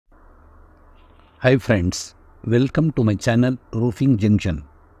Hi friends, welcome to my channel Roofing Junction.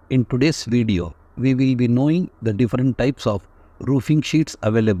 In today's video, we will be knowing the different types of roofing sheets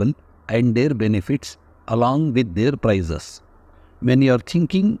available and their benefits along with their prices. When you are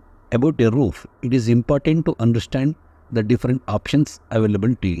thinking about a roof, it is important to understand the different options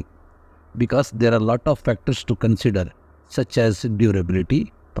available to you because there are a lot of factors to consider such as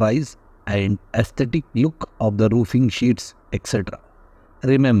durability, price and aesthetic look of the roofing sheets, etc.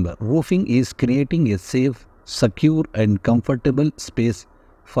 Remember, roofing is creating a safe, secure and comfortable space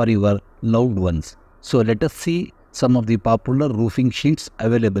for your loved ones. So let us see some of the popular roofing sheets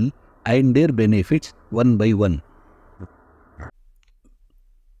available and their benefits one by one.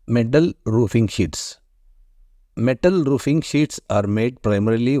 Metal roofing sheets. Metal roofing sheets are made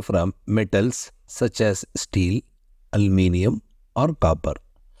primarily from metals such as steel, aluminium or copper.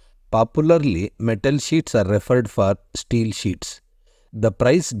 Popularly, metal sheets are referred for steel sheets. The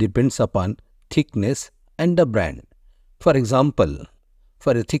price depends upon thickness and the brand. For example,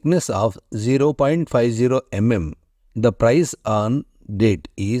 for a thickness of 0.50 mm, the price on date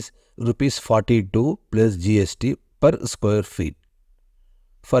is Rs 42 plus GST per square feet.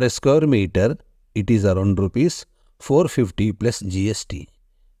 For a square meter, it is around Rs 450 plus GST.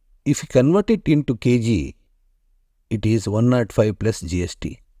 If you convert it into kg, it is 105 plus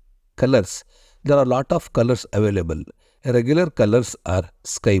GST. Colors. There are a lot of colors available. Regular colors are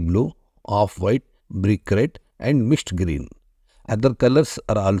sky blue, off-white, brick red and mist green. Other colors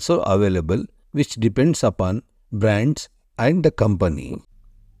are also available which depends upon brands and the company.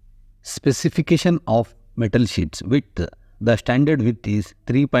 Specification of metal sheets. Width. The standard width is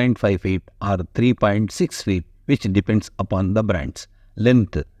 3.5 feet or 3.6 feet which depends upon the brands.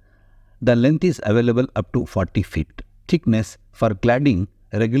 Length. The length is available up to 40 feet. Thickness for cladding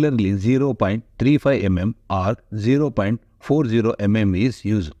regularly 0.35 mm or 0.40 mm is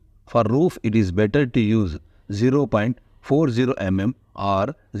used. For roof, it is better to use 0.40 mm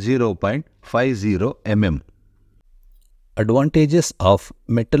or 0.50 mm. Advantages of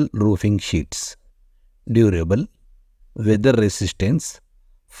metal roofing sheets. Durable, weather resistance,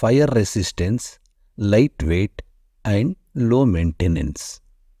 fire resistance, lightweight and low maintenance.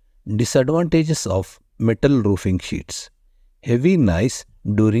 Disadvantages of metal roofing sheets. Heavy noise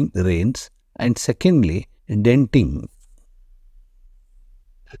during rains and secondly, denting.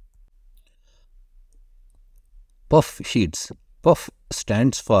 Puff sheets. Puff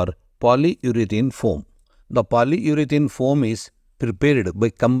stands for polyurethane foam. The polyurethane foam is prepared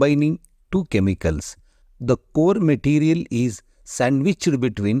by combining two chemicals. The core material is sandwiched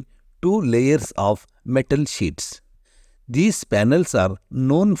between two layers of metal sheets. These panels are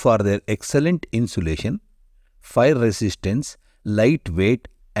known for their excellent insulation, fire resistance, lightweight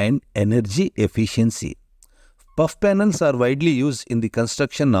and energy efficiency. Puff panels are widely used in the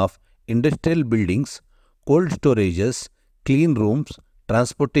construction of industrial buildings, cold storages, clean rooms,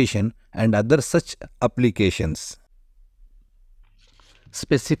 transportation and other such applications.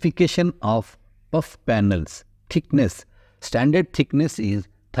 Specification of puff panels. Thickness. Standard thickness is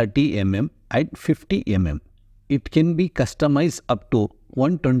 30 mm and 50 mm. It can be customized up to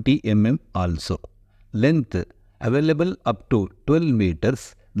 120 mm also. Length. Available up to 12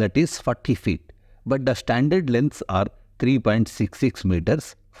 meters, that is 40 feet. But the standard lengths are 3.66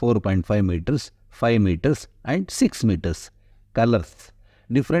 meters, 4.5 meters, 5 meters and 6 meters. Colors.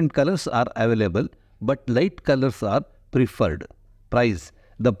 Different colors are available but light colors are preferred. Price.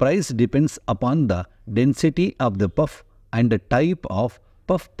 The price depends upon the density of the puff and the type of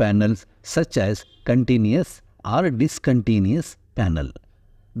puff panels such as continuous or discontinuous panel.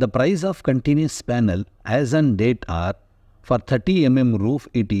 The price of continuous panel as on date are for 30 mm roof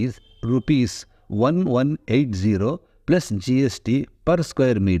it is Rs 1180 plus GST per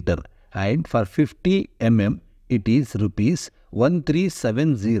square meter and for 50 mm it is Rs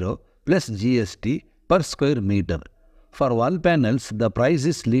 1370 plus GST per square meter. For wall panels the price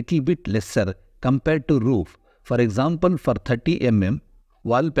is little bit lesser compared to roof. For example, for 30 mm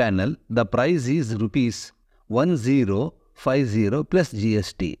wall panel the price is Rs 1050 plus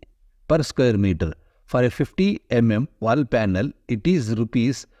GST per square meter. For a 50 mm wall panel, it is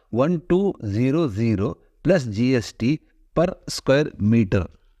Rs 1200 plus GST per square meter.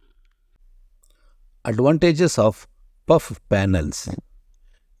 Advantages of puff panels.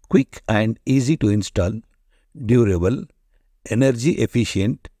 Quick and easy to install, durable, energy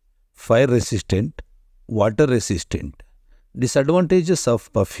efficient, fire resistant, water resistant. Disadvantages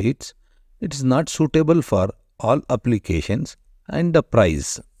of puff sheets. It is not suitable for all applications and the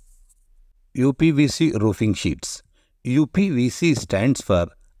price. UPVC roofing sheets. UPVC stands for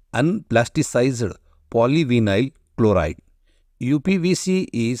unplasticized polyvinyl chloride. UPVC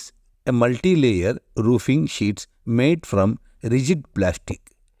is a multi-layer roofing sheets made from rigid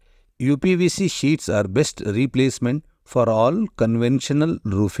plastic. UPVC sheets are best replacement for all conventional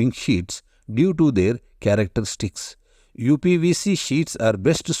roofing sheets due to their characteristics. UPVC sheets are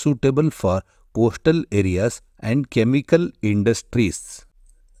best suitable for coastal areas and chemical industries.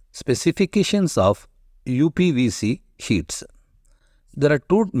 Specifications of UPVC sheets. There are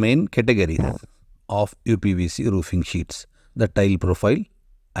two main categories of UPVC roofing sheets, the tile profile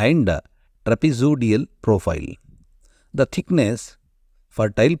and trapezoidal profile. The thickness for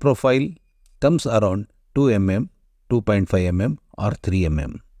tile profile comes around 2 mm, 2.5 mm or 3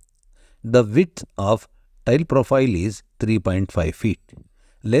 mm. The width of tile profile is 3.5 feet.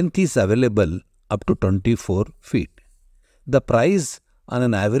 Length is available up to 24 feet. The price on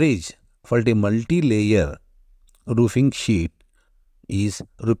an average for a multi-layer roofing sheet is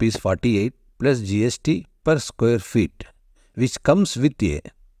rupees 48 plus GST per square feet, which comes with a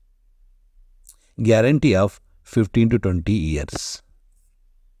guarantee of 15 to 20 years.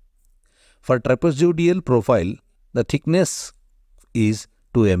 For trapezoidal profile, the thickness is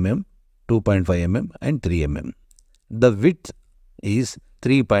 2 mm, 2.5 mm and 3 mm. The width is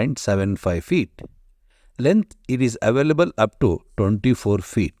 3.75 feet. Length, it is available up to 24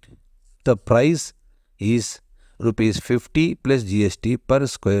 feet. The price is rupees 50 plus GST per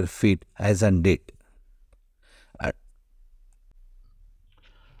square feet as on date.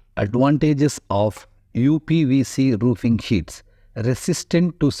 Advantages of UPVC roofing sheets: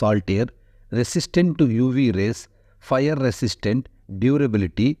 resistant to salt air, resistant to UV rays, fire resistant,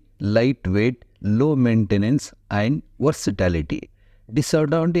 durability, lightweight, low maintenance and versatility.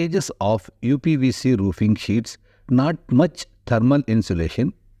 Disadvantages of UPVC roofing sheets: not much thermal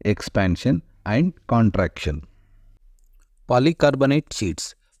insulation, expansion and contraction. Polycarbonate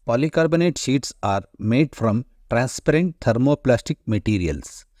sheets. Polycarbonate sheets are made from transparent thermoplastic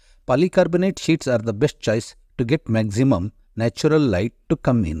materials. Polycarbonate sheets are the best choice to get maximum natural light to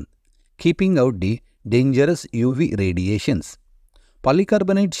come in, keeping out the dangerous UV radiations.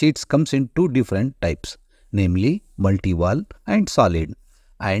 Polycarbonate sheets comes in two different types, namely multi-wall and solid,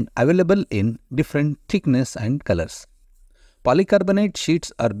 and available in different thickness and colors. Polycarbonate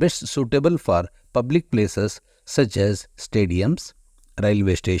sheets are best suitable for public places such as stadiums,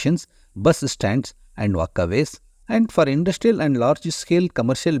 railway stations, bus stands and walkways, and for industrial and large-scale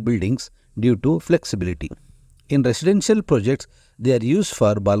commercial buildings due to flexibility. In residential projects, they are used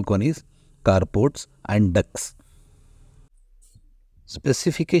for balconies, carports and ducts.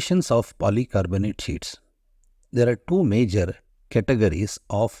 Specifications of polycarbonate sheets. There are two major categories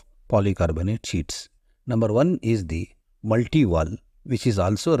of polycarbonate sheets. Number one is the multi-wall, which is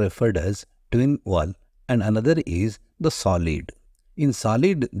also referred as twin wall, and another is the solid. In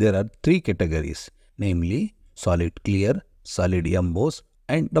solid, there are three categories, namely solid clear, solid emboss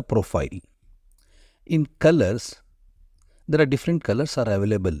and the profile. In colors, there are different colors are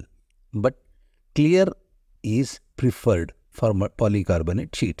available, but clear is preferred for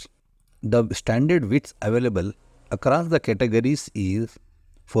polycarbonate sheets. The standard widths available across the categories is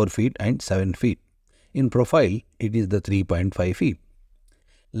 4 feet and 7 feet. In profile, it is the 3.5 feet.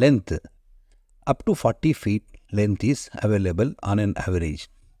 Length, up to 40 feet length is available on an average.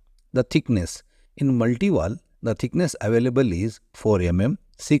 The thickness, in multi-wall, the thickness available is 4 mm,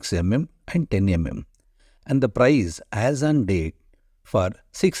 6 mm and 10 mm. And the price as on date for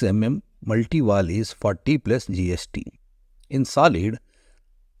 6 mm multi-wall is 40 plus GST. In solid,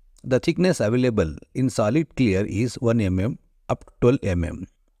 the thickness available in solid clear is 1 mm up to 12 mm.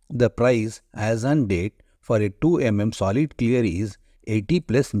 The price as on date for a 2 mm solid clear is 80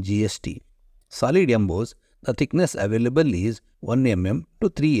 plus GST. Solid emboss, the thickness available is 1 mm to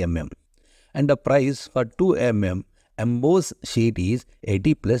 3 mm. And the price for 2 mm emboss sheet is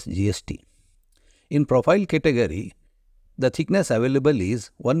 80 plus GST. In profile category, the thickness available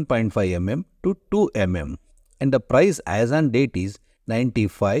is 1.5 mm to 2 mm. And the price as on date is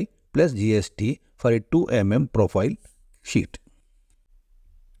 95 plus GST for a 2 mm profile sheet.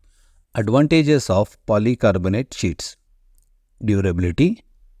 Advantages of polycarbonate sheets: durability,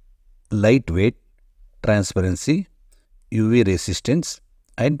 lightweight, transparency, UV resistance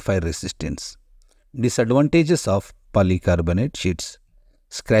and fire resistance. Disadvantages of polycarbonate sheets: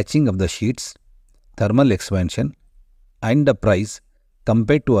 scratching of the sheets, thermal expansion and the price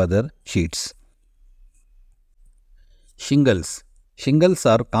compared to other sheets. Shingles. Shingles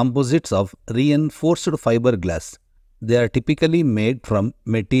are composites of reinforced fiberglass. They are typically made from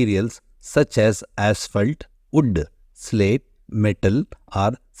materials such as asphalt, wood, slate, metal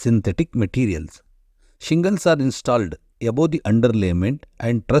or synthetic materials. Shingles are installed above the underlayment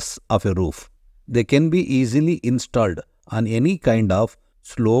and truss of a roof. They can be easily installed on any kind of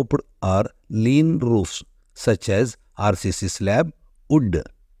sloped or lean roofs such as RCC slab, wood,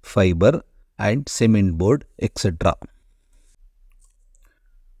 fiber and cement board, etc.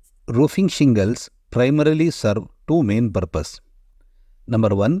 Roofing shingles primarily serve two main purposes.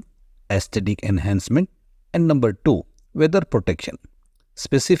 Number 1, aesthetic enhancement, and number 2, weather protection.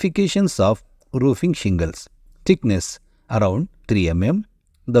 Specifications of roofing shingles: thickness around 3 mm,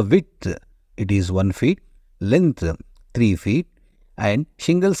 the width it is 1 feet, length 3 feet, and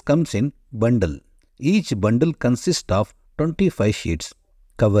shingles comes in bundle. Each bundle consists of 25 sheets.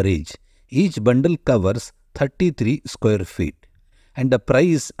 Coverage: each bundle covers 33 square feet, and the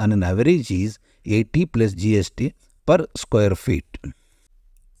price on an average is 80 plus GST per square feet.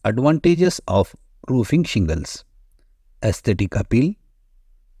 Advantages of roofing shingles: aesthetic appeal,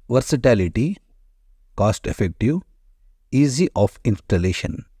 versatility, cost effective, easy of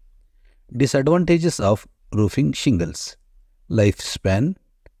installation. Disadvantages of roofing shingles: lifespan,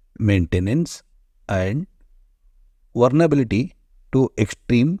 maintenance, and vulnerability to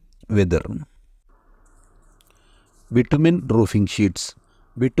extreme weather. Bitumen roofing sheets.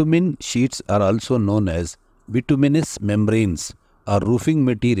 Bitumen sheets are also known as bituminous membranes or roofing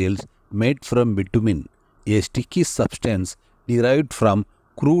materials made from bitumen, a sticky substance derived from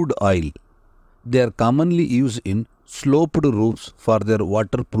crude oil. They are commonly used in sloped roofs for their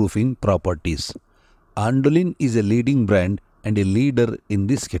waterproofing properties. Andolin is a leading brand and a leader in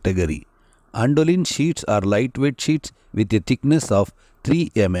this category. Andolin sheets are lightweight sheets with a thickness of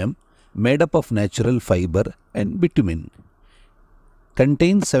 3 mm, made up of natural fiber and bitumen.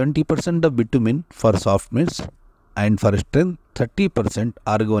 Contains 70% of bitumen for softness and for strength 30%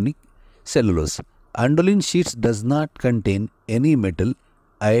 organic cellulose. Andolin sheets does not contain any metal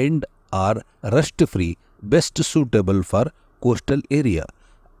and are rust-free, best suitable for coastal area.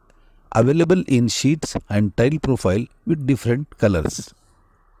 Available in sheets and tile profile with different colors.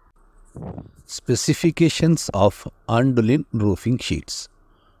 Specifications of Andolin roofing sheets.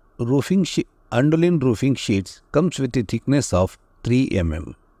 Andolin roofing sheets comes with a thickness of 3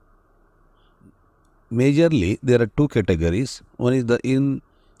 mm. Majorly, there are two categories. One is in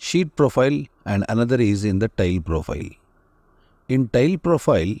sheet profile and another is in the tile profile. In tile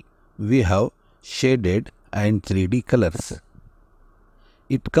profile, we have shaded and 3D colors.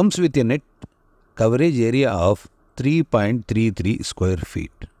 It comes with a net coverage area of 3.33 square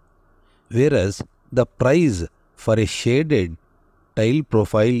feet. Whereas the price for a shaded tile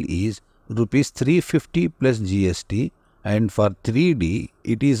profile is Rs 350 plus GST, and for 3D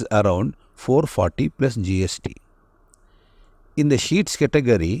it is around 440 plus GST. In the sheets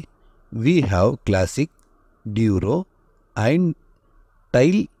category, we have classic, duro and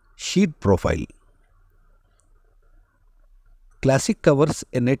tile sheet profile. Classic covers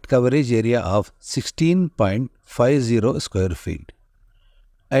a net coverage area of 16.50 square feet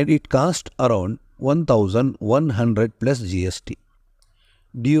and it costs around 1100 plus GST.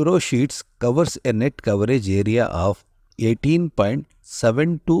 Duro sheets covers a net coverage area of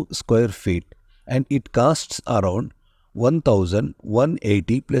 18.72 square feet and it costs around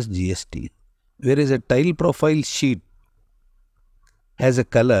 1180 plus GST. Whereas a tile profile sheet has a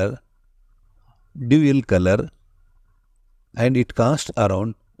color, dual color, and it costs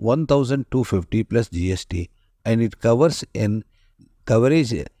around 1250 plus GST and it covers in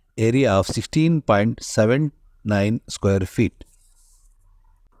coverage area of 16.79 square feet.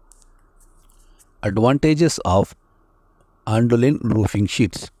 Advantages of Andolin roofing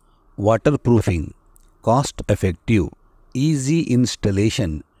sheets: waterproofing, cost effective, easy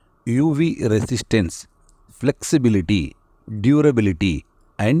installation, UV resistance, flexibility, durability,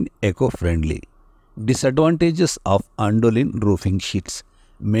 and eco-friendly. Disadvantages of Andolin roofing sheets: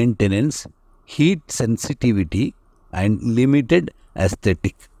 maintenance, heat sensitivity, and limited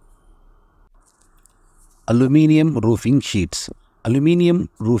aesthetic. Aluminium roofing sheets. Aluminium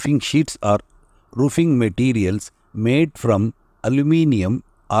roofing sheets are roofing materials made from aluminium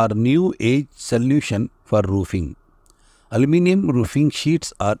or new age solution for roofing. Aluminium roofing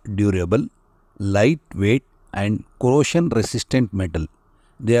sheets are durable, lightweight, and corrosion resistant metal.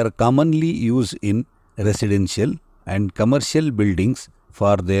 They are commonly used in residential and commercial buildings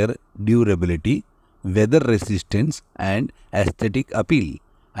for their durability, weather resistance, and aesthetic appeal,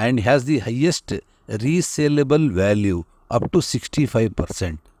 and has the highest resellable value up to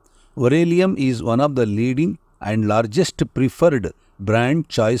 65%. Oralium is one of the leading and largest preferred brand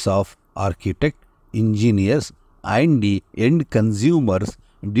choice of architects, engineers, and the end consumers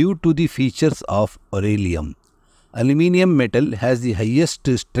due to the features of Oralium. Aluminium metal has the highest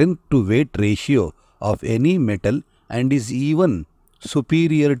strength to weight ratio of any metal and is even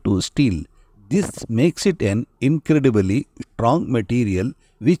superior to steel. This makes it an incredibly strong material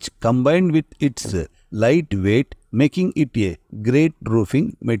which combined with its light weight making it a great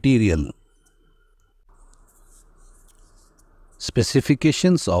roofing material.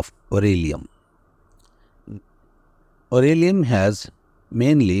 Specifications of Oralium. Oralium has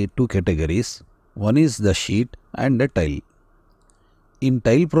mainly two categories. One is the sheet and the tile. In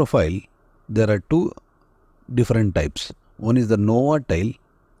tile profile, there are two different types. One is the Nova tile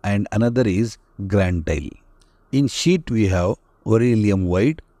and another is Grand tile. In sheet we have Oralium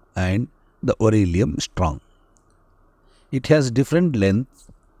wide and the Oralium strong. It has different lengths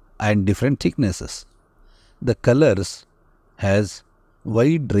and different thicknesses. The colors has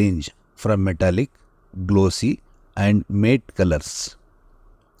wide range from metallic, glossy and matte colors.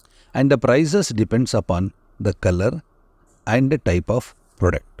 And the prices depends upon the color and the type of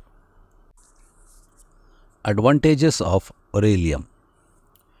product. Advantages of Oralium: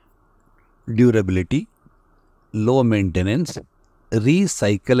 durability, low maintenance,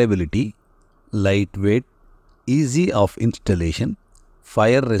 recyclability, lightweight, easy of installation,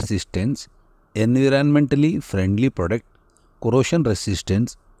 fire resistance, environmentally friendly product, corrosion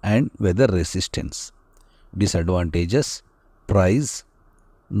resistance and weather resistance. Disadvantages: price,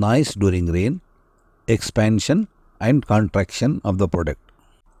 noise during rain, expansion and contraction of the product.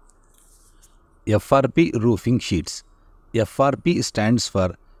 FRP roofing sheets. FRP stands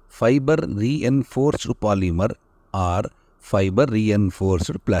for Fiber Reinforced Polymer or Fiber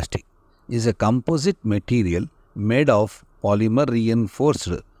Reinforced Plastic. Is a composite material made of polymer reinforced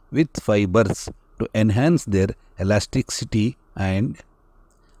with fibers to enhance their elasticity and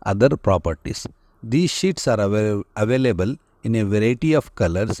other properties. These sheets are available in a variety of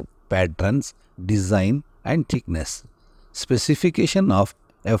colors, patterns, design and thickness. Specification of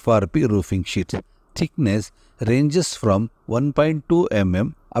FRP roofing sheets. Thickness ranges from 1.2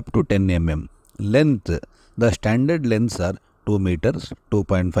 mm up to 10 mm. Length. The standard lengths are 2 meters,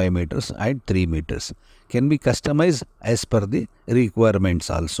 2.5 meters and 3 meters. Can be customized as per the requirements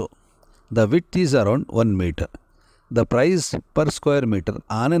also. The width is around 1 meter. The price per square meter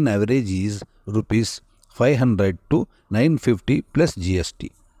on an average is rupees 500 to 950 plus GST.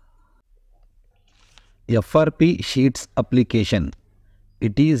 FRP sheets application.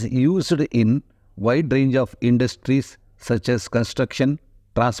 It is used in wide range of industries such as construction,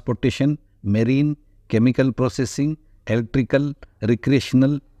 transportation, marine, chemical processing, electrical,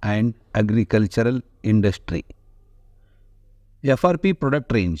 recreational and agricultural industry. FRP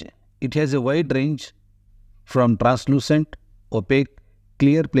product range. It has a wide range from translucent, opaque,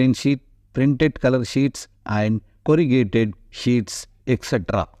 clear plain sheet, printed color sheets and corrugated sheets,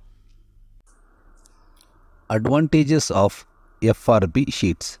 etc. Advantages of FRP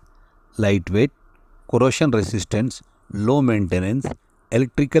sheets: lightweight, corrosion resistance, low maintenance,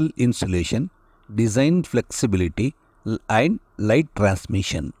 electrical insulation, design flexibility and light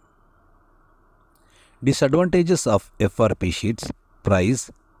transmission. Disadvantages of FRP sheets: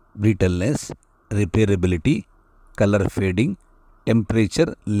 price, brittleness, repairability, color fading,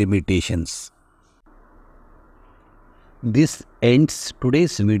 temperature limitations. This ends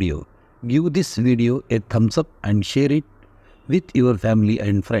today's video. Give this video a thumbs up and share it with your family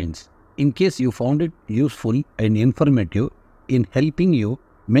and friends. In case you found it useful and informative in helping you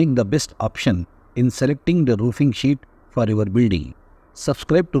make the best option in selecting the roofing sheet for your building.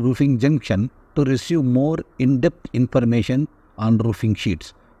 Subscribe to Roofing Junction to receive more in-depth information on roofing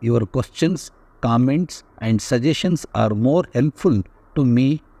sheets. Your questions, comments and suggestions are more helpful to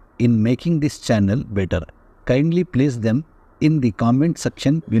me in making this channel better. Kindly place them in the comment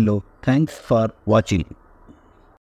section below. Thanks for watching.